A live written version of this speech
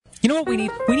You know what we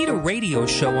need? We need a radio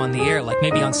show on the air, like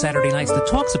maybe on Saturday nights, that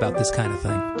talks about this kind of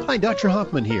thing. Hi, Dr.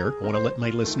 Hoffman here. I want to let my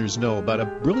listeners know about a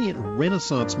brilliant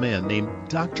Renaissance man named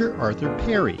Dr. Arthur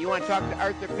Perry. You want to talk to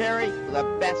Arthur Perry?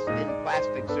 The best in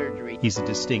plastic surgery. He's a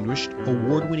distinguished,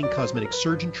 award-winning cosmetic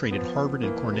surgeon trained at Harvard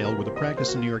and Cornell with a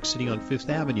practice in New York City on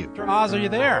Fifth Avenue. Dr. Oz, are you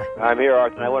there? I'm here,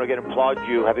 Arthur, and I want to applaud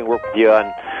you, having worked with you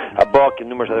on a book and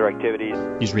numerous other activities.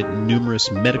 He's written numerous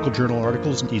medical journal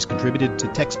articles, and he's contributed to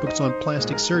textbooks on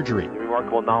plastic surgery. Your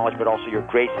remarkable knowledge, but also your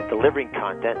grace at delivering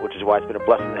content, which is why it's been a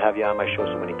blessing to have you on my show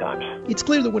so many times. It's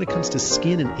clear that when it comes to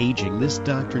skin and aging, this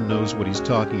doctor knows what he's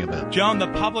talking about. Joan, the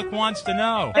public wants to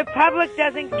know. The public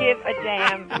doesn't give a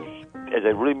damn. As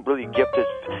a really, really gifted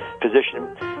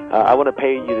physician, I want to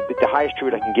pay you the highest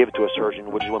tribute I can give to a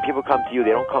surgeon, which is when people come to you,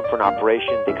 they don't come for an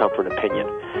operation, they come for an opinion.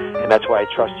 And that's why I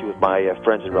trust you with my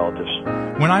friends and relatives.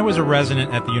 When I was a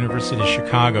resident at the University of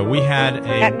Chicago, we had a...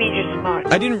 That means you're smart.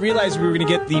 I didn't realize we were going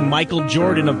to get the Michael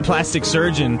Jordan of plastic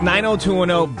surgeon.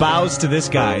 90210 bows to this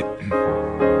guy.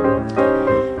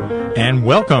 And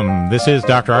welcome. This is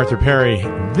Dr. Arthur Perry.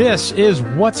 This is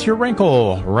What's Your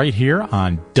Wrinkle right here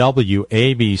on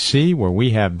WABC, where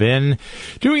we have been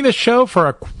doing this show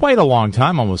for quite a long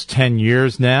time, almost 10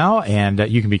 years now, and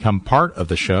you can become part of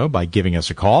the show by giving us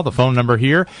a call. The phone number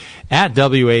here at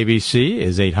WABC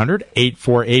is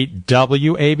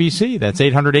 800-848-WABC. That's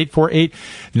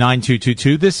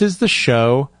 800-848-9222. This is the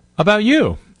show about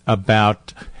you,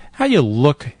 about how you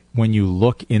look when you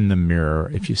look in the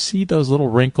mirror. If you see those little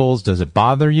wrinkles, does it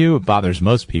bother you? It bothers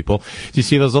most people. Do you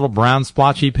see those little brown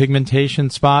splotchy pigmentation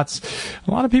spots?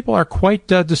 A lot of people are quite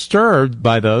disturbed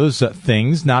by those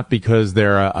things, not because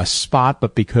they're a spot,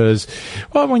 but because,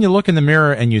 well, when you look in the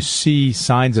mirror and you see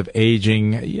signs of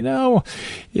aging, you know,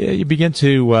 you begin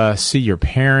to see your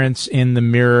parents in the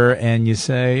mirror and you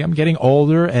say, I'm getting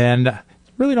older and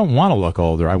really don't want to look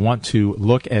older. I want to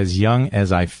look as young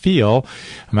as I feel.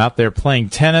 I'm out there playing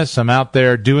tennis. I'm out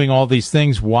there doing all these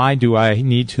things. Why do I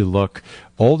need to look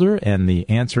older? And the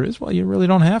answer is, well, you really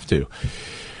don't have to.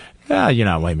 You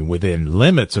know, I mean, within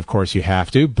limits, of course, you have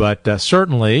to, but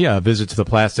certainly a visit to the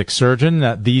plastic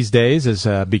surgeon these days is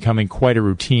becoming quite a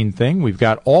routine thing. We've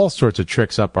got all sorts of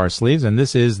tricks up our sleeves, and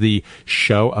this is the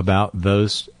show about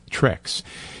those tricks.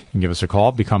 You can give us a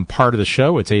call, become part of the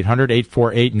show. It's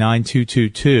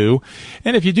 800-848-9222.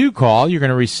 And if you do call, you're going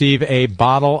to receive a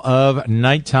bottle of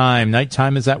Nighttime.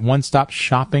 Nighttime is that one-stop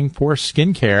shopping for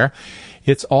skincare.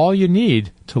 It's all you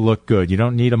need to look good. You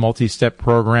don't need a multi-step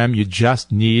program. You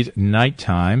just need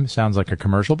Nighttime. Sounds like a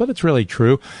commercial, but it's really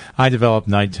true. I developed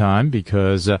Nighttime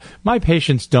because my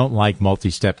patients don't like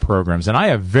multi-step programs, and I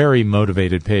have very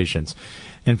motivated patients.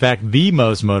 In fact, the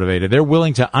most motivated. They're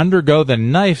willing to undergo the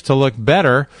knife to look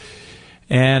better,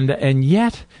 and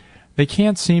yet they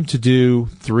can't seem to do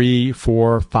 3,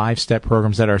 4, 5-step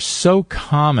programs that are so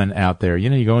common out there.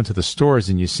 You know, you go into the stores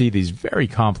and you see these very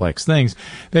complex things.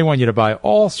 They want you to buy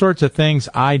all sorts of things.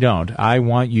 I don't. I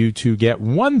want you to get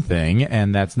one thing,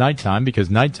 and that's Nighttime, because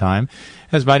Nighttime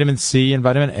has vitamin C and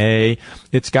vitamin A.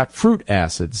 It's got fruit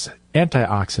acids,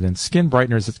 antioxidants, skin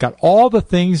brighteners. It's got all the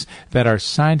things that are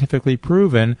scientifically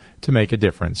proven to make a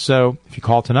difference. So if you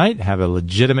call tonight, have a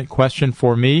legitimate question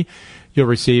for me, you'll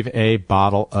receive a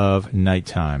bottle of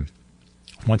Nighttime.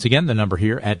 Once again, the number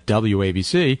here at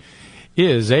WABC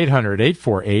is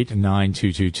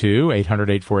 800-848-9222,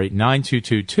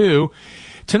 800-848-9222.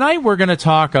 Tonight we're going to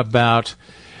talk about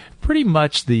pretty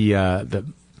much the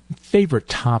favorite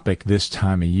topic this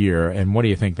time of year, and what do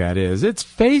you think that is? It's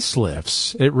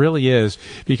facelifts. It really is,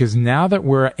 because now that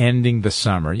we're ending the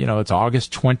summer, you know, it's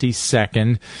August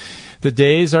 22nd. The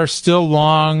days are still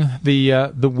long,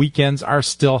 the weekends are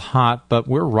still hot, but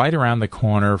we're right around the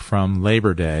corner from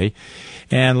Labor Day.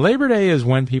 And Labor Day is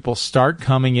when people start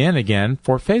coming in again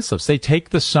for facelifts. They take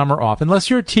the summer off.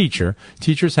 Unless you're a teacher,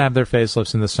 teachers have their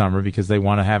facelifts in the summer because they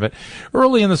want to have it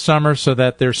early in the summer so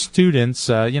that their students,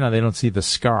 they don't see the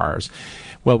scars.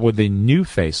 Well, with the new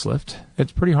facelift,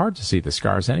 it's pretty hard to see the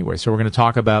scars anyway. So we're going to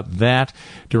talk about that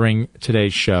during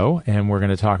today's show, and we're going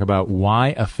to talk about why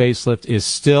a facelift is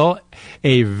still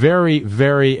a very,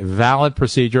 very valid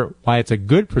procedure, why it's a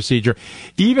good procedure,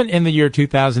 even in the year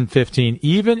 2015,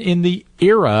 even in the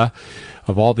era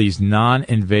of all these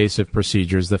non-invasive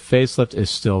procedures. The facelift is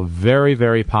still very,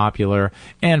 very popular,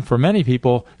 and for many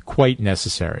people, quite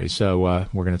necessary. So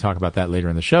we're going to talk about that later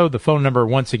in the show. The phone number,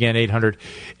 once again,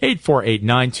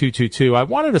 800-848-9222. I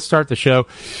wanted to start the show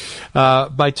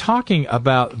by talking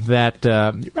about that.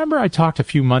 Remember I talked a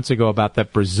few months ago about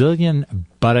that Brazilian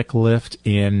buttock lift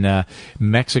in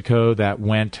Mexico that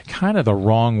went kind of the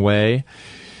wrong way?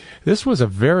 this was a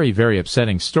very, very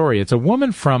upsetting story. It's a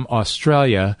woman from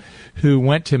Australia who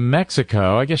went to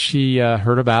Mexico. I guess she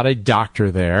heard about a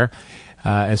doctor there.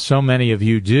 As so many of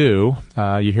you do,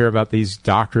 you hear about these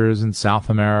doctors in South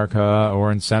America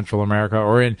or in Central America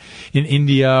or in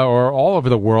India or all over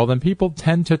the world, and people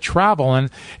tend to travel. And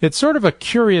it's sort of a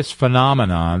curious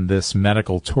phenomenon, this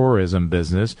medical tourism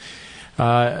business.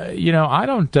 I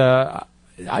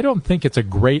don't think it's a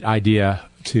great idea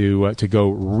to go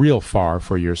real far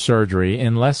for your surgery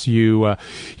unless you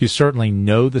certainly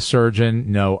know the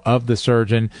surgeon, know of the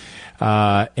surgeon,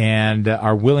 and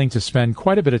are willing to spend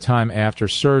quite a bit of time after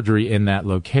surgery in that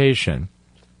location.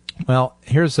 Well,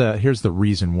 here's the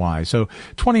reason why. So,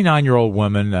 29-year-old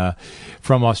woman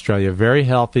from Australia, very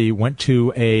healthy, went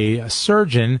to a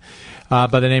surgeon by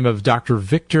the name of Dr.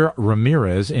 Victor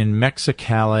Ramirez in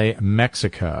Mexicali,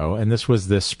 Mexico, and this was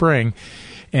this spring.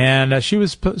 And she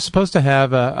was supposed to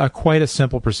have quite a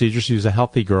simple procedure. She was a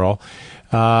healthy girl.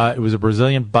 It was a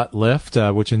Brazilian butt lift,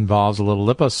 which involves a little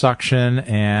liposuction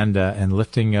and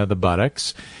lifting the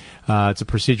buttocks. It's a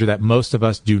procedure that most of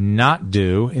us do not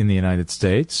do in the United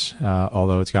States,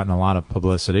 although it's gotten a lot of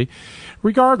publicity.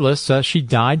 Regardless, she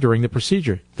died during the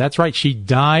procedure. That's right, she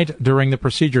died during the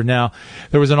procedure. Now,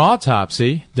 there was an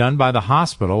autopsy done by the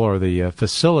hospital or the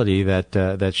facility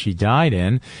that she died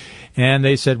in, and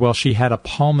they said, well, she had a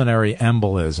pulmonary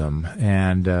embolism,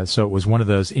 and so it was one of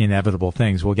those inevitable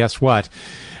things. Well, guess what?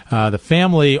 The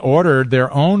family ordered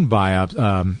their own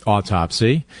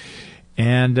autopsy.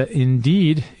 And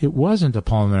indeed, it wasn't a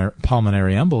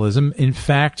pulmonary embolism. In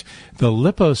fact, the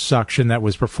liposuction that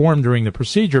was performed during the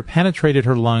procedure penetrated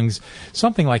her lungs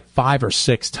something like 5 or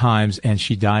 6 times, and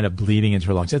she died of bleeding into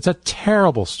her lungs. It's a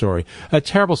terrible story. A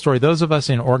terrible story. Those of us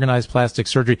in organized plastic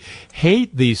surgery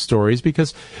hate these stories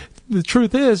because the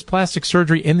truth is, plastic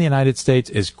surgery in the United States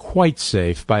is quite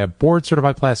safe by a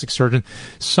board-certified plastic surgeon,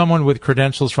 someone with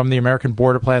credentials from the American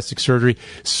Board of Plastic Surgery,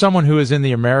 someone who is in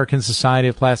the American Society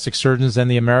of Plastic Surgeons and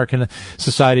the American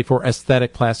Society for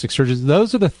Aesthetic Plastic Surgeons.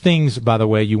 Those are the things, by the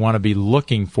way, you want to be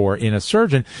looking for in a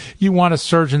surgeon. You want a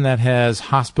surgeon that has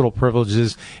hospital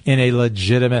privileges in a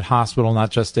legitimate hospital,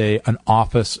 not just an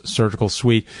office surgical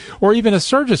suite or even a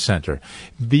surgery center.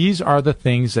 These are the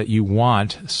things that you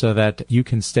want so that you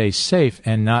can stay safe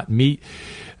and not meet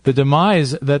the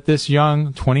demise that this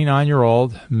young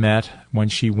 29-year-old met when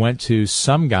she went to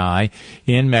some guy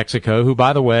in Mexico who,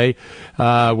 by the way,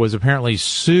 was apparently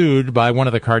sued by one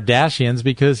of the Kardashians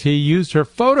because he used her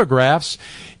photographs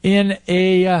in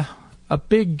a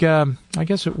big, I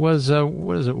guess it was,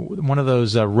 one of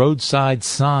those roadside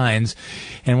signs,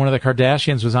 and one of the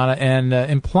Kardashians was on it, and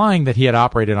implying that he had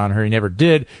operated on her. He never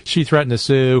did. She threatened to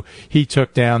sue. He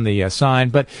took down the sign.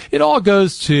 But it all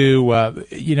goes to,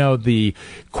 the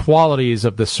qualities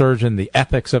of the surgeon, the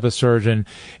ethics of a surgeon,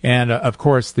 and, of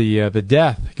course, the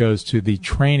death goes to the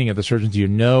training of the surgeon. Do you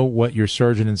know what your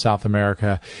surgeon in South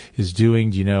America is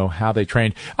doing? Do you know how they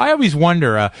trained? I always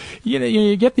wonder,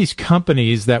 you get these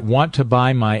companies that want to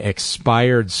buy my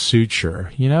expired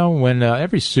suture. When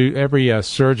every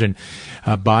surgeon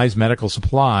buys medical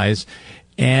supplies,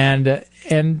 and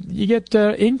you get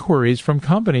inquiries from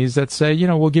companies that say,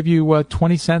 we'll give you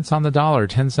 20 cents on the dollar,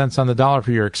 10 cents on the dollar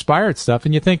for your expired stuff.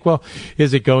 And you think, well,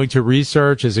 is it going to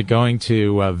research? Is it going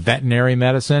to veterinary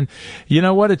medicine? You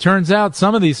know what? It turns out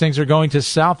some of these things are going to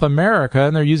South America,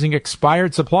 and they're using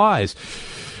expired supplies.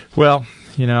 Well,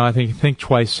 I think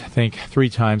twice, think 3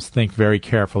 times, think very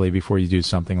carefully before you do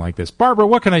something like this. Barbara,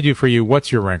 what can I do for you?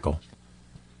 What's your wrinkle?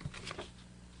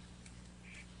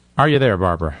 Are you there,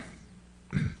 Barbara?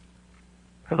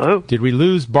 Hello? Did we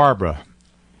lose Barbara?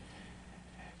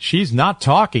 She's not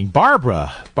talking.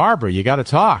 Barbara, you got to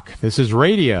talk. This is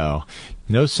radio.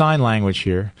 No sign language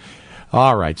here.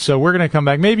 All right, so we're going to come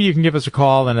back. Maybe you can give us a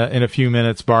call in a few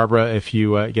minutes, Barbara, if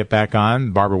you get back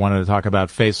on. Barbara wanted to talk about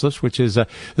facelifts, which is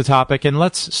the topic, and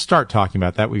let's start talking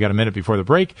about that. We got a minute before the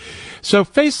break. So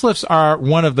facelifts are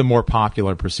one of the more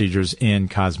popular procedures in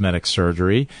cosmetic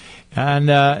surgery. And,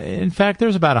 in fact,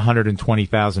 there's about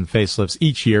 120,000 facelifts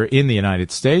each year in the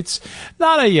United States.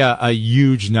 Not a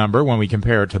huge number when we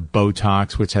compare it to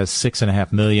Botox, which has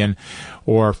 6.5 million,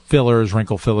 or fillers,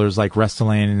 wrinkle fillers like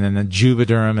Restylane and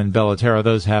Juvederm and Belotero.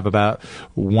 Those have about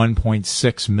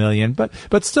 1.6 million,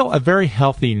 but still a very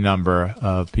healthy number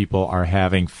of people are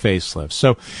having facelifts.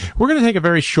 So we're going to take a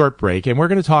very short break, and we're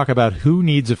going to talk about who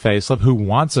needs a facelift, who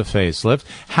wants a facelift,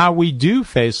 how we do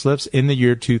facelifts in the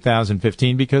year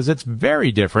 2015, because it's looks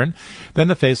very different than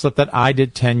the facelift that I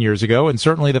did 10 years ago, and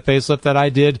certainly the facelift that I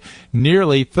did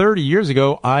nearly 30 years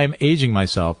ago. I'm aging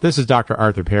myself. This is Dr.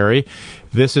 Arthur Perry.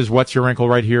 This is What's Your Wrinkle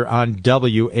right here on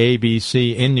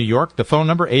WABC in New York. The phone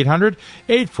number,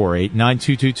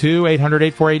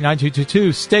 800-848-9222,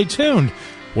 800-848-9222. Stay tuned.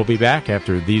 We'll be back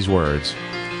after these words.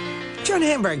 Joan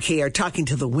Hamburg here, talking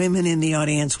to the women in the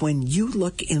audience. When you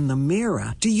look in the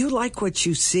mirror, do you like what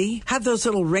you see? Have those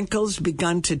little wrinkles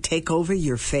begun to take over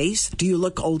your face? Do you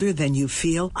look older than you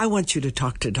feel? I want you to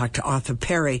talk to Dr. Arthur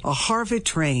Perry, a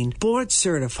Harvard-trained,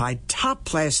 board-certified, top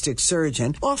plastic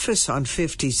surgeon, office on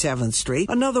 57th Street,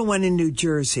 another one in New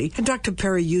Jersey. And Dr.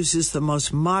 Perry uses the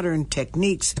most modern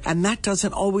techniques, and that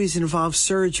doesn't always involve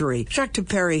surgery. Dr.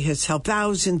 Perry has helped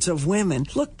thousands of women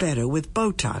look better with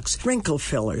Botox, wrinkle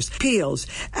fillers, peels,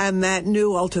 and that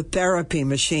new Ultratherapy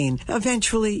machine.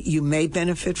 Eventually, you may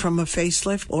benefit from a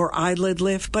facelift or eyelid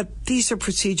lift, but these are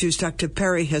procedures Dr.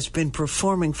 Perry has been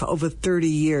performing for over 30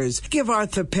 years. Give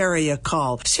Arthur Perry a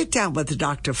call. Sit down with the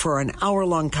doctor for an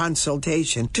hour-long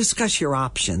consultation. Discuss your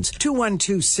options.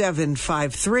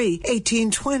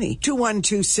 212-753-1820.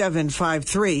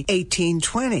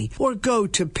 212-753-1820. Or go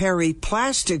to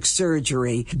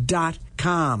perryplasticsurgery.com.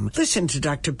 Listen to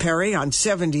Dr. Perry on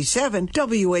 77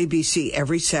 WABC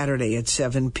every Saturday at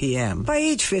 7 p.m. By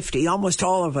age 50, almost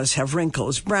all of us have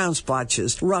wrinkles, brown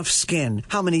splotches, rough skin.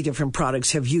 How many different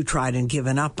products have you tried and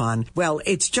given up on? Well,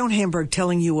 it's Joan Hamburg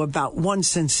telling you about one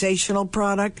sensational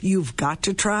product you've got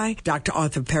to try. Dr.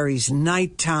 Arthur Perry's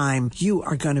Nighttime. You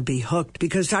are going to be hooked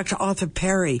because Dr. Arthur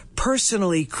Perry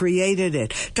personally created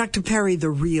it. Dr. Perry,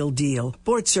 the real deal.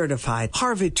 Board certified,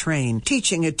 Harvard trained,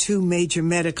 teaching at 2 major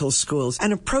medical schools,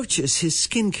 and approaches his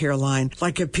skincare line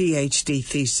like a PhD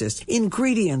thesis.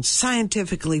 Ingredients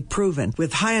scientifically proven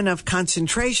with high enough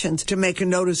concentrations to make a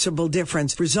noticeable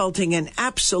difference, resulting in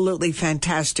absolutely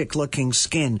fantastic looking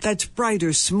skin that's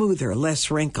brighter, smoother, less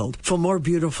wrinkled. For more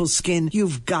beautiful skin,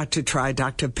 you've got to try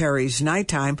Dr. Perry's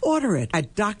Nighttime. Order it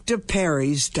at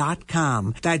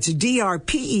drperrys.com. That's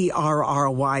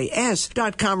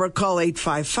drperrys.com, or call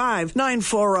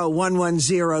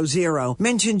 855-940-1100.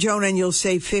 Mention Joan and you'll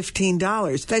save $15.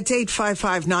 That's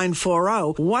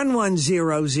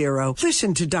 855-940-1100.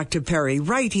 Listen to Dr. Perry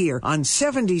right here on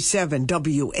 77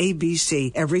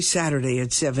 WABC every Saturday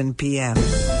at 7 p.m.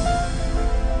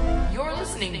 You're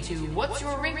listening to What's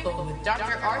Your Wrinkle with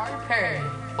Dr. Arthur Perry.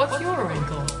 What's your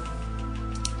wrinkle?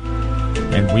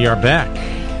 And we are back.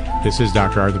 This is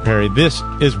Dr. Arthur Perry. This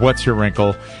is What's Your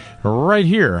Wrinkle right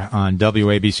here on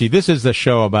WABC. This is the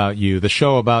show about you, the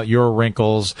show about your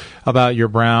wrinkles, about your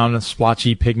brown,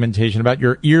 splotchy pigmentation, about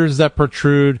your ears that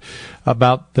protrude,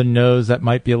 about the nose that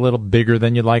might be a little bigger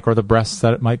than you like, or the breasts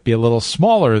that it might be a little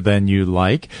smaller than you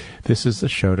like. This is the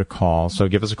show to call. So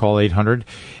give us a call,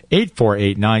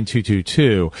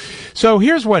 800-848-9222. So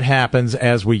here's what happens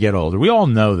as we get older. We all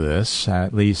know this,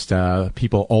 at least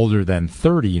people older than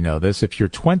 30 know this. If you're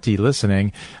 20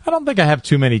 listening, I don't think I have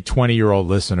too many 20-year-old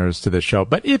listeners to the show.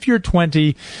 But if you're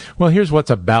 20, well, here's what's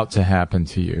about to happen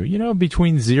to you. You know,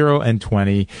 between 0 and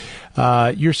 20,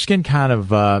 your skin kind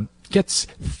of gets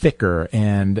thicker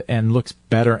and looks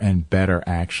better and better,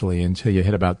 actually, until you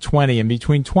hit about 20. And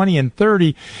between 20 and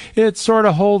 30, it sort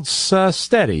of holds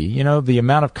steady. You know, the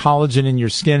amount of collagen in your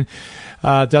skin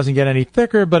doesn't get any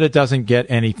thicker, but it doesn't get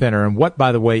any thinner. And what,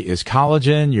 by the way, is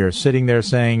collagen? You're sitting there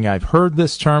saying, I've heard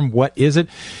this term. What is it?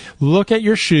 Look at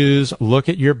your shoes, look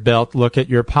at your belt, look at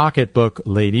your pocketbook,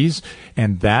 ladies.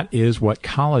 And that is what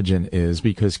collagen is,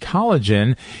 because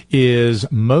collagen is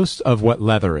most of what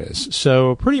leather is.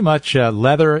 So pretty much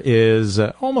leather is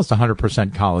almost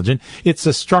 100% collagen. It's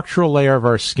a structural layer of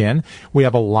our skin. We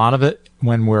have a lot of it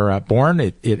when we're born.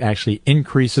 It actually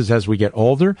increases as we get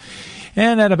older.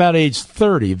 And at about age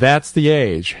 30, that's the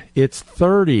age. It's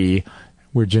 30.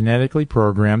 We're genetically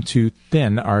programmed to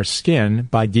thin our skin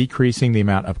by decreasing the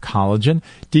amount of collagen,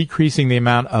 decreasing the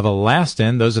amount of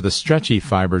elastin, those are the stretchy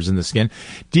fibers in the skin,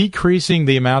 decreasing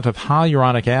the amount of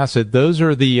hyaluronic acid. Those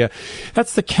are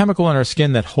that's the chemical in our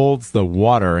skin that holds the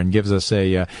water and gives us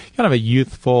a kind of a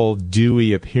youthful,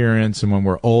 dewy appearance, and when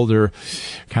we're older,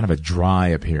 kind of a dry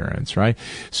appearance, right?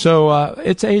 So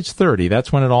it's age 30.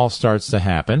 That's when it all starts to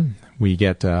happen. We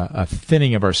get a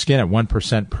thinning of our skin at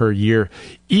 1% per year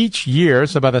each year.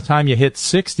 So by the time you hit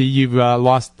 60, you've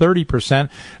lost 30%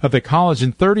 of the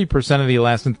collagen, 30% of the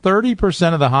elastin,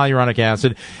 30% of the hyaluronic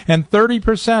acid, and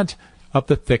 30% of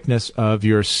the thickness of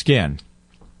your skin.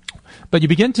 But you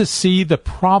begin to see the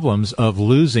problems of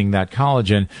losing that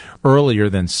collagen earlier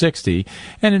than 60.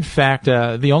 And in fact,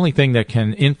 the only thing that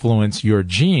can influence your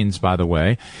genes, by the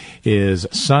way, is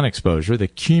sun exposure, the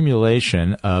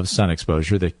accumulation of sun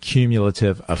exposure, the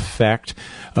cumulative effect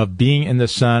of being in the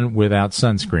sun without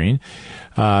sunscreen.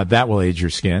 That will age your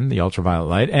skin, the ultraviolet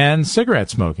light, and cigarette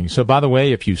smoking. So, by the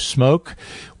way, if you smoke,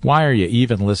 why are you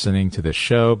even listening to this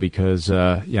show? Because,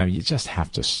 you just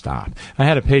have to stop. I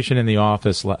had a patient in the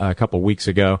office a couple weeks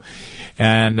ago,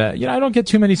 and, I don't get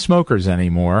too many smokers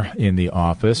anymore in the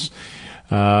office.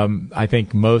 I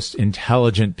think most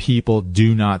intelligent people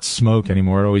do not smoke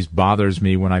anymore. It always bothers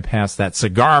me when I pass that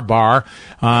cigar bar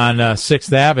on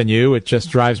 6th Avenue. It just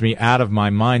drives me out of my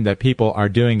mind that people are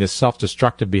doing this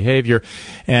self-destructive behavior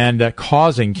and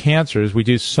causing cancers. We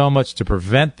do so much to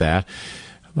prevent that.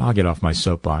 I'll get off my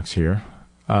soapbox here.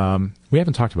 We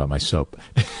haven't talked about my soap.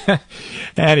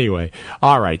 Anyway,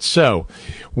 all right. So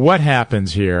what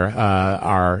happens here?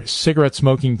 Our cigarette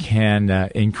smoking can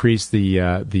increase the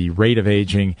rate of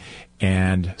aging,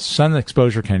 and sun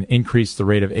exposure can increase the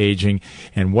rate of aging.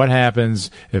 And what happens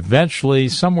eventually,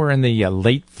 somewhere in the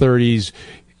late 30s,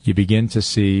 you begin to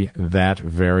see that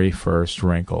very first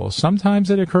wrinkle. Sometimes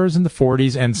it occurs in the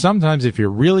 40s, and sometimes if you're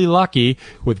really lucky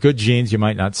with good genes, you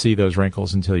might not see those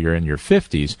wrinkles until you're in your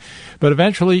 50s. But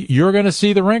eventually, you're going to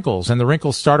see the wrinkles, and the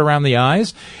wrinkles start around the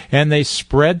eyes, and they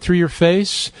spread through your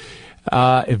face.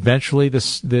 Eventually,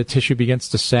 the tissue begins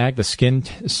to sag, the skin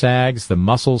sags, the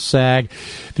muscles sag,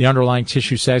 the underlying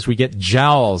tissue sags. We get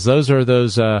jowls. Those are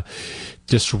those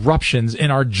disruptions in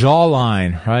our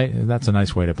jawline, right? That's a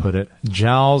nice way to put it.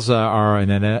 Jowls are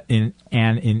an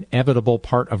inevitable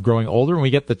part of growing older, and we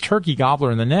get the turkey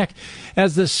gobbler in the neck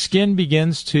as the skin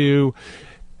begins to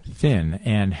thin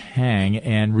and hang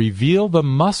and reveal the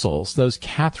muscles, those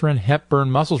Katharine Hepburn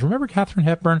muscles. Remember Katharine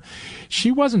Hepburn?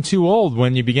 She wasn't too old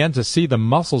when you began to see the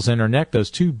muscles in her neck,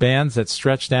 those two bands that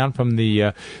stretch down from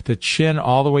the chin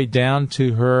all the way down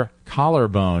to her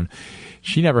collarbone.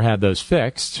 She never had those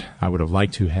fixed. I would have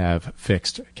liked to have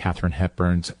fixed Katharine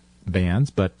Hepburn's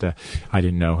bands, but I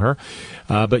didn't know her.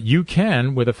 But you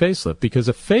can with a facelift, because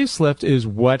a facelift is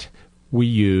what we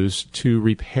use to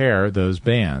repair those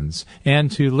bands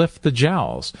and to lift the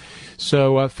jowls.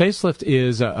 So facelift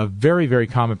is a very, very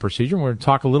common procedure. We're going to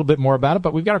talk a little bit more about it,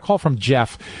 but we've got a call from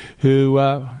Jeff who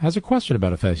has a question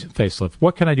about a facelift.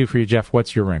 What can I do for you, Jeff?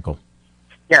 What's your wrinkle?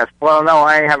 Yes. Well, no,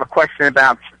 I have a question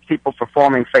about people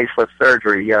performing facelift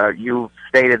surgery. You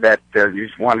stated that you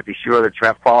just want to be sure that you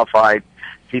have qualified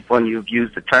people, and you've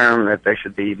used the term that they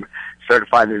should be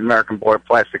certified in the American Board of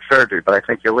Plastic Surgery. But I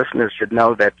think your listeners should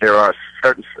know that there are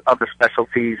certain other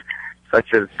specialties,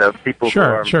 such as people who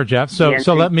are... Sure, Jeff. So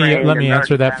let me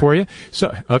answer that for you.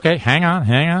 So, okay, hang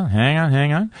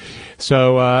on.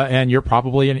 So, and you're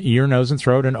probably an ear, nose, and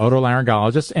throat and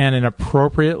otolaryngologist, and an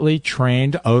appropriately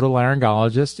trained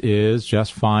otolaryngologist is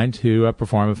just fine to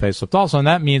perform a facelift also. And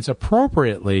that means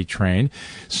appropriately trained,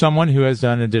 someone who has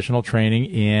done additional training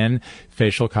in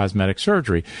facial cosmetic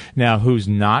surgery. Now, who's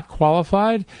not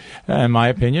qualified? In my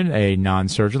opinion, a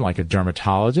non-surgeon like a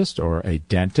dermatologist or a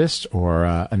dentist or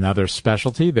another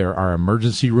specialty. There are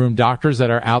emergency room doctors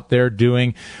that are out there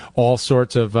doing all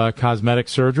sorts of cosmetic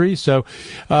surgery. So,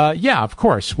 yeah, of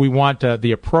course, we want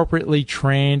the appropriately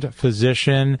trained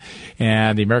physician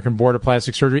and the American Board of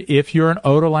Plastic Surgery. If you're an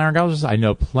otolaryngologist, I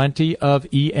know plenty of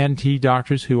ENT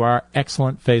doctors who are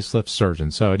excellent facelift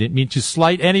surgeons. So I didn't mean to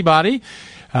slight anybody.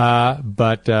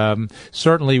 But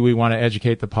certainly we want to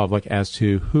educate the public as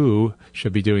to who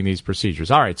should be doing these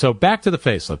procedures. All right, so back to the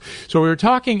facelift. So we were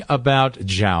talking about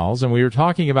jowls, and we were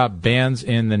talking about bands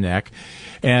in the neck,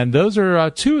 and those are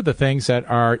two of the things that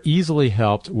are easily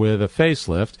helped with a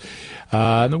facelift.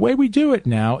 And the way we do it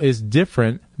now is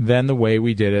different than the way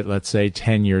we did it, let's say,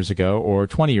 10 years ago or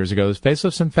 20 years ago. Those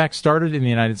facelifts, in fact, started in the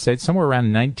United States somewhere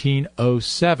around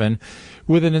 1907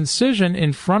 with an incision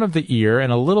in front of the ear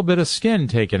and a little bit of skin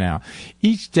taken out.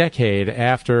 Each decade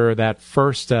after that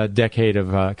first decade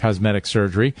of cosmetic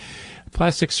surgery,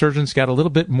 plastic surgeons got a little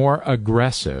bit more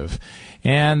aggressive,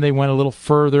 and they went a little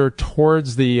further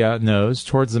towards the nose,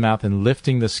 towards the mouth, and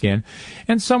lifting the skin.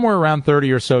 And somewhere around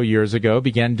 30 or so years ago,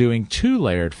 began doing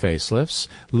two-layered facelifts,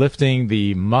 lifting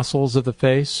the muscles of the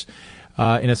face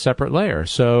in a separate layer.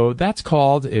 So that's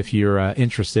called, if you're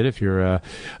interested, if you're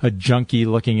a junkie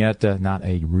looking at, not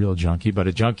a real junkie, but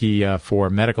a junkie for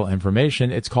medical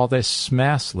information, it's called a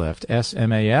SMAS lift,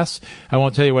 S-M-A-S. I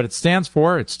won't tell you what it stands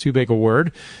for. It's too big a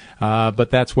word.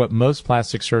 But that's what most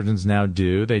plastic surgeons now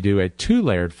do. They do a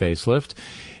two-layered facelift.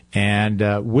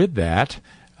 And with that,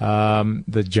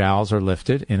 the jowls are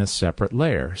lifted in a separate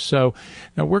layer. So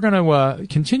now we're going to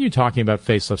continue talking about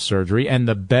facelift surgery and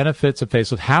the benefits of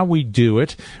facelift, how we do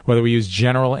it, whether we use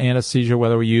general anesthesia,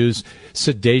 whether we use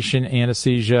sedation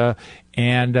anesthesia,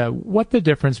 and what the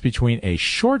difference between a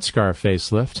short scar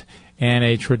facelift and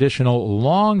a traditional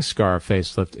long scar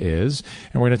facelift is.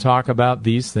 And we're going to talk about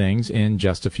these things in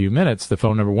just a few minutes. The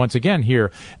phone number, once again,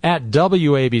 here at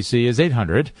WABC is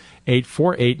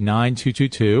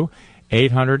 800-848-9222.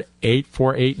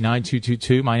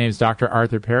 800-848-9222. My name is Dr.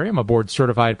 Arthur Perry. I'm a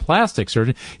board-certified plastic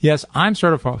surgeon. Yes, I'm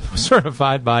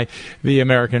certified by the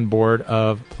American Board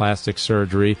of Plastic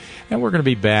Surgery. And we're going to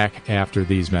be back after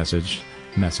these messages.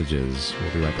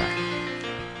 We'll be right back.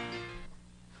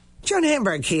 Joan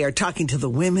Hamburg here, talking to the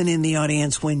women in the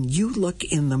audience. When you look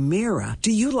in the mirror,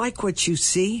 do you like what you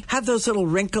see? Have those little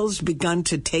wrinkles begun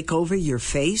to take over your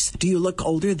face? Do you look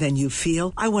older than you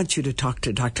feel? I want you to talk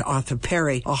to Dr. Arthur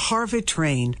Perry, a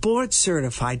Harvard-trained,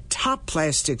 board-certified, top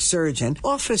plastic surgeon,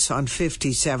 office on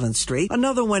 57th Street,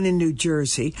 another one in New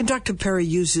Jersey. And Dr. Perry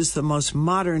uses the most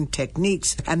modern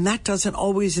techniques, and that doesn't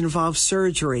always involve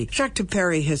surgery. Dr.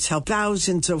 Perry has helped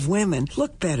thousands of women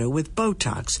look better with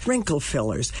Botox, wrinkle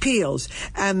fillers, peels,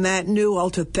 and that new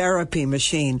Ultratherapy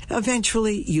machine.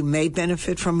 Eventually, you may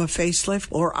benefit from a facelift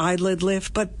or eyelid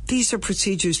lift, but these are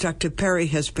procedures Dr. Perry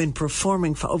has been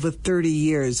performing for over 30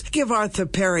 years. Give Arthur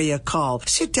Perry a call.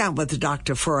 Sit down with the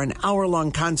doctor for an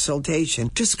hour-long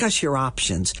consultation. Discuss your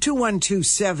options.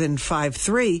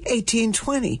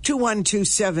 212-753-1820.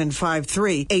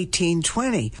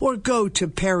 212-753-1820. Or go to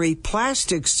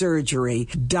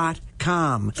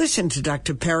perryplasticsurgery.com. Listen to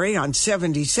Dr. Perry on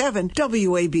 77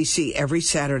 WABC every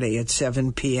Saturday at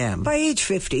 7 p.m. By age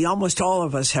 50, almost all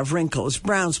of us have wrinkles,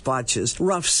 brown splotches,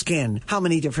 rough skin. How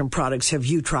many different products have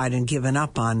you tried and given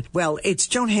up on? Well, it's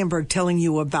Joan Hamburg telling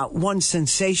you about one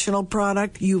sensational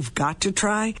product you've got to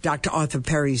try. Dr. Arthur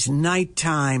Perry's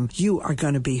Nighttime. You are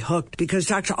going to be hooked because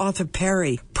Dr. Arthur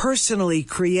Perry personally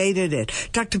created it.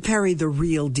 Dr. Perry, the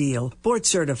real deal. Board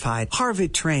certified,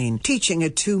 Harvard trained, teaching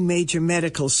at 2 major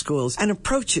medical schools, and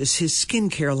approaches his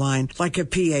skincare line like a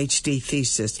PhD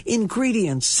thesis.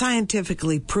 Ingredients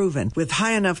scientifically proven with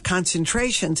high enough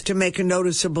concentrations to make a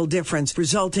noticeable difference,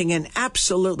 resulting in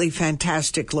absolutely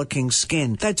fantastic looking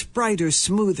skin that's brighter,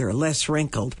 smoother, less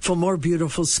wrinkled. For more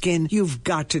beautiful skin, you've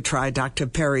got to try Dr.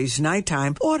 Perry's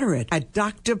Nighttime. Order it at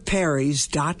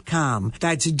drperrys.com.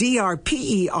 That's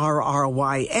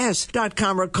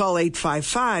drperrys.com, or call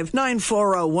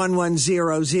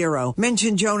 855-940-1100.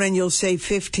 Mention Joan and you'll save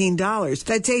 $15.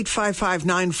 That's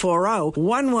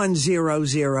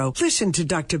 855-940-1100. Listen to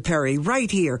Dr. Perry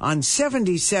right here on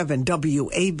 77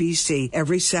 WABC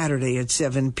every Saturday at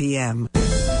 7 p.m.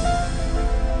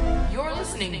 You're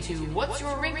listening to What's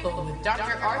Your Wrinkle with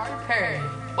Dr. Arthur Perry.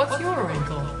 What's your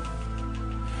wrinkle?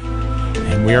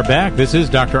 And we are back. This is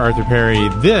Dr. Arthur Perry.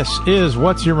 This is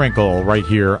What's Your Wrinkle right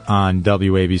here on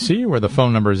WABC, where the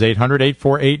phone number is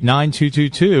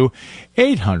 800-848-9222.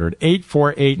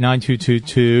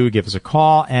 800-848-9222. Give us a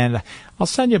call, and I'll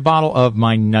send you a bottle of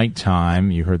my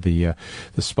Nighttime. You heard the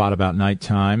spot about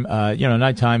Nighttime.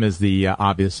 Nighttime is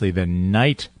obviously the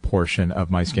night portion of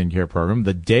my skincare program.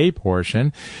 The day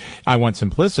portion, I want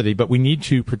simplicity, but we need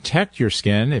to protect your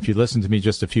skin. If you listened to me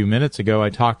just a few minutes ago, I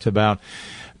talked about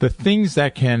the things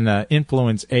that can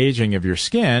influence aging of your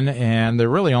skin, and there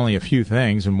are really only a few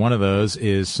things, and one of those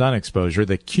is sun exposure.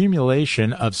 The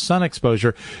accumulation of sun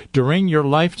exposure during your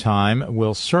lifetime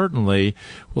will certainly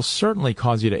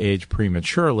cause you to age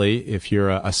prematurely if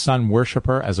you're a sun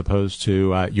worshiper as opposed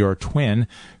to your twin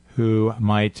who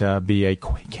might be a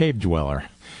cave dweller.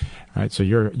 All right, so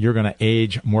you're going to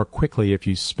age more quickly if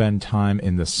you spend time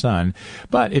in the sun.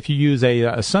 But if you use a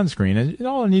sunscreen,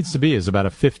 all it needs to be is about a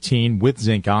 15 with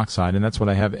zinc oxide, and that's what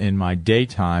I have in my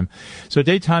daytime. So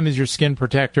daytime is your skin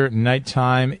protector.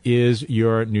 Nighttime is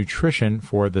your nutrition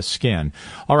for the skin.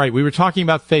 All right, we were talking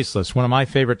about facelifts, one of my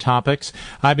favorite topics.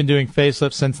 I've been doing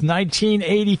facelifts since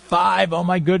 1985. Oh,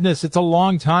 my goodness, it's a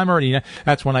long time already.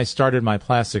 That's when I started my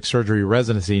plastic surgery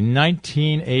residency,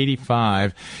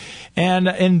 1985. And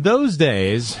in those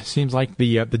days, seems like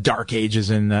the dark ages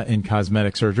in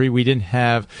cosmetic surgery. We didn't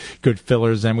have good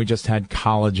fillers, and we just had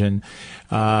collagen.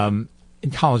 And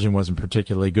collagen wasn't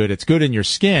particularly good. It's good in your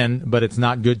skin, but it's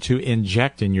not good to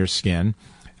inject in your skin.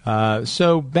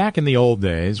 So back in the old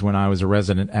days, when I was a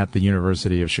resident at the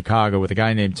University of Chicago with a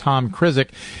guy named Tom Krizik,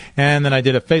 and then I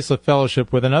did a facelift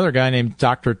fellowship with another guy named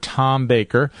Dr. Tom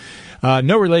Baker.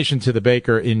 No relation to the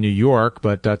Baker in New York,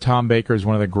 but Tom Baker is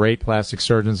one of the great plastic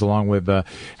surgeons, along with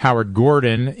Howard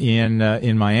Gordon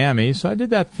in Miami. So I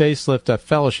did that facelift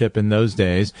fellowship in those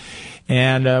days.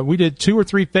 And we did 2 or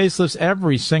 3 facelifts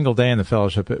every single day in the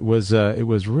fellowship. It was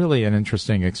really an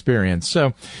interesting experience.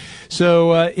 So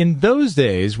in those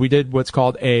days, we did what's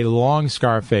called a long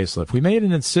scar facelift. We made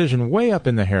an incision way up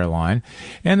in the hairline,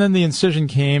 and then the incision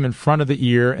came in front of the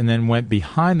ear and then went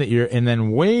behind the ear and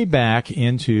then way back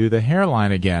into the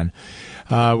hairline again.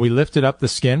 We lifted up the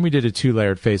skin. We did a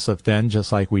 2-layered facelift then,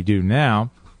 just like we do now.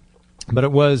 But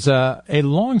it was a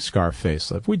long scar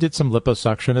facelift. We did some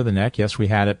liposuction of the neck. Yes, we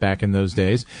had it back in those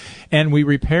days. And we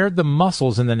repaired the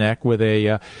muscles in the neck with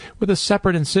a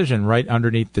separate incision right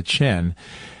underneath the chin.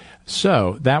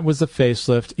 So that was the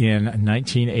facelift in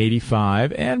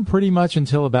 1985, and pretty much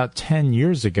until about 10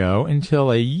 years ago,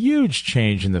 until a huge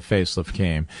change in the facelift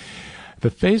came. The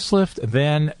facelift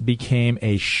then became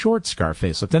a short scar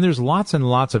facelift. And there's lots and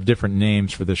lots of different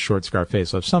names for this short scar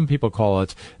facelift. Some people call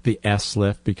it the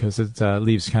S-lift because it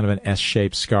leaves kind of an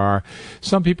S-shaped scar.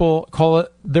 Some people call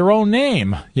it their own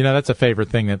name. You know, that's a favorite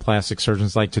thing that plastic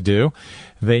surgeons like to do.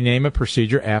 They name a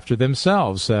procedure after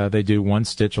themselves. They do one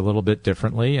stitch a little bit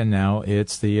differently, and now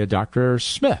it's the Dr.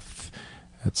 Smith.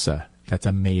 That's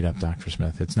a made-up Dr.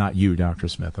 Smith. It's not you, Dr.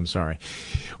 Smith. I'm sorry.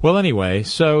 Well, anyway,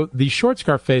 so the short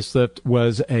scar facelift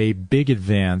was a big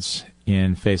advance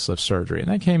in facelift surgery,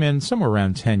 and that came in somewhere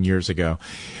around 10 years ago.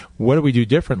 What do we do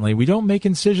differently? We don't make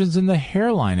incisions in the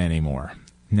hairline anymore.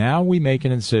 Now we make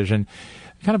an incision,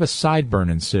 kind of a sideburn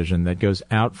incision that goes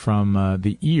out from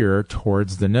the ear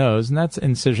towards the nose, and that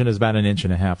incision is about 1.5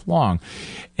 inches long.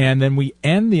 And then we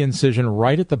end the incision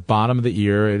right at the bottom of the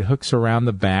ear. It hooks around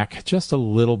the back just a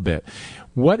little bit.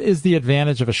 What is the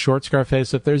advantage of a short scar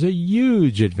facelift? There's a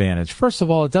huge advantage. First of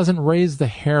all, it doesn't raise the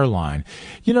hairline.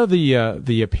 You know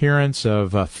the appearance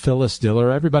of Phyllis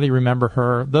Diller? Everybody remember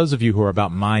her? Those of you who are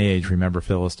about my age remember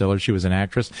Phyllis Diller. She was an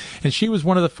actress, and she was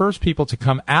one of the first people to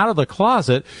come out of the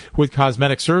closet with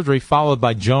cosmetic surgery, followed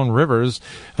by Joan Rivers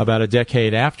about a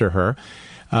decade after her.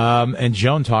 And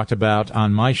Joan talked about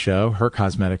on my show her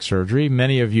cosmetic surgery.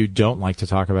 Many of you don't like to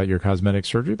talk about your cosmetic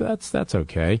surgery, but that's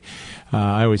okay.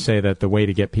 I always say that the way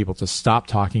to get people to stop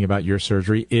talking about your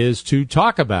surgery is to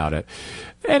talk about it.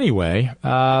 Anyway,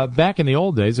 back in the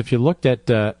old days, if you looked at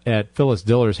Phyllis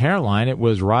Diller's hairline, it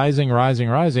was rising.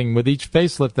 With each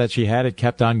facelift that she had, it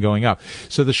kept on going up.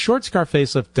 So the short scar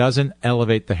facelift doesn't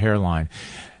elevate the hairline.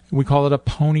 We call it a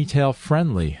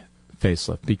ponytail-friendly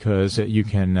facelift because you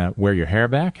can wear your hair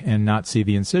back and not see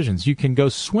the incisions. You can go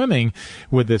swimming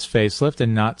with this facelift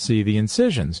and not see the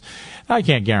incisions. I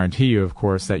can't guarantee you, of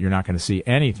course, that you're not going to see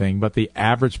anything, but the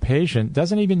average patient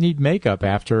doesn't even need makeup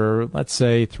after, let's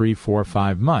say, 3, 4,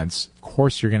 5 months. Of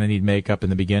course, you're going to need makeup in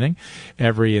the beginning.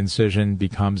 Every incision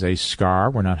becomes a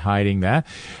scar. We're not hiding that.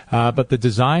 But the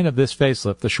design of this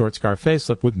facelift, the short scar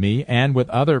facelift, with me and with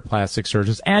other plastic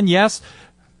surgeons, and yes,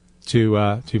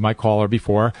 to my caller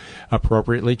before,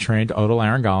 appropriately trained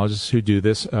otolaryngologists who do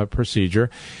this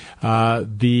procedure.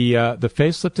 The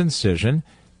facelift incision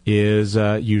is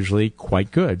usually quite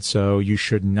good, so you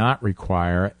should not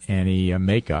require any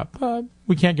makeup.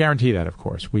 We can't guarantee that, of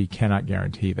course. We cannot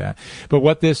guarantee that. But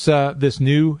what this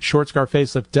new short scar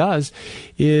facelift does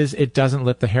is it doesn't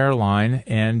lift the hairline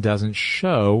and doesn't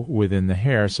show within the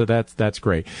hair, so that's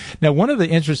great. Now, one of the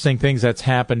interesting things that's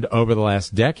happened over the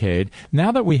last decade,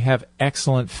 now that we have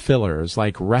excellent fillers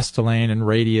like Restylane and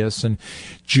Radius and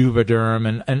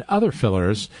Juvederm and other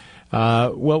fillers,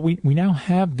 we now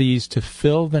have these to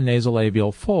fill the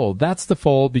nasolabial fold. That's the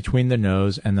fold between the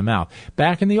nose and the mouth.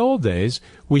 Back in the old days,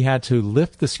 we had to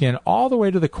lift the skin all the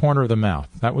way to the corner of the mouth.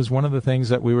 That was one of the things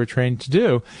that we were trained to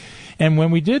do. And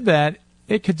when we did that,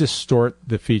 it could distort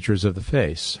the features of the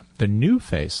face. The new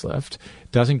facelift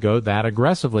doesn't go that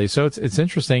aggressively. So it's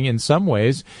interesting. In some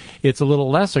ways, it's a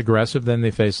little less aggressive than the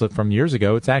facelift from years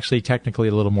ago. It's actually technically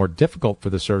a little more difficult for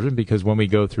the surgeon because when we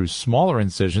go through smaller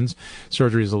incisions,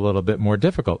 surgery is a little bit more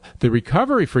difficult. The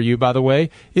recovery for you, by the way,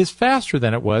 is faster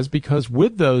than it was because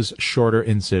with those shorter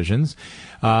incisions,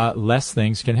 less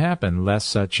things can happen,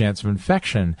 less chance of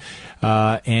infection,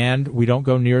 and we don't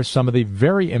go near some of the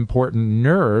very important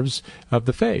nerves of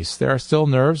the face. There are still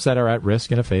nerves that are at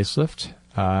risk in a facelift.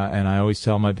 And I always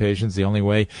tell my patients the only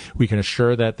way we can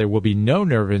assure that there will be no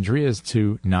nerve injury is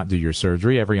to not do your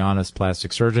surgery. Every honest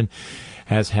plastic surgeon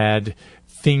has had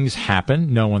things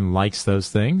happen. No one likes those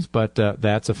things, but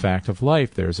that's a fact of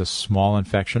life. There's a small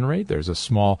infection rate. There's a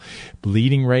small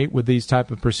bleeding rate with these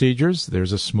type of procedures.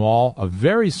 There's a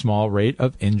very small rate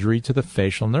of injury to the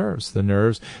facial nerves, the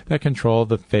nerves that control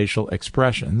the facial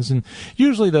expressions. And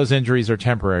usually those injuries are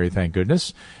temporary, thank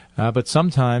goodness. But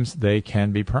sometimes they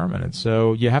can be permanent.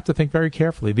 So you have to think very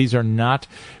carefully. These are not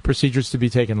procedures to be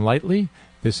taken lightly.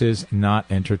 This is not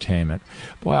entertainment.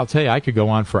 Boy, I'll tell you, I could go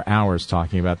on for hours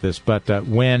talking about this, but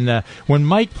when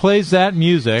Mike plays that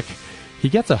music, he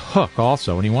gets a hook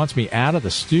also, and he wants me out of the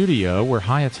studio. We're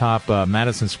high atop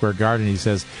Madison Square Garden. He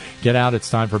says, get out, it's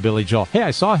time for Billy Joel. Hey,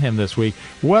 I saw him this week.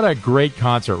 What a great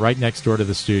concert right next door to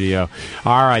the studio.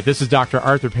 All right, this is Dr.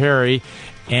 Arthur Perry,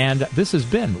 and this has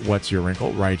been What's Your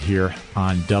Wrinkle right here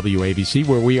on WABC,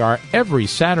 where we are every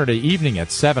Saturday evening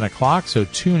at 7 o'clock, so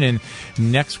tune in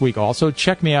next week. Also,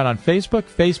 check me out on Facebook,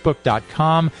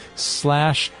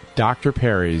 facebook.com/Dr.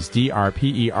 Perry's,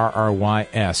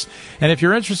 DrPerrys. And if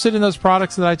you're interested in those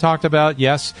products that I talked about,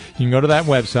 yes, you can go to that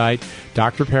website,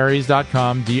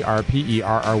 drperrys.com,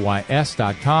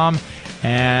 DrPerrys.com,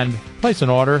 and place an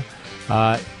order.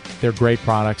 They're great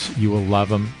products. You will love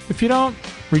them. If you don't,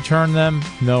 return them.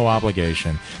 No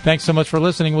obligation. Thanks so much for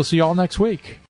listening. We'll see you all next week.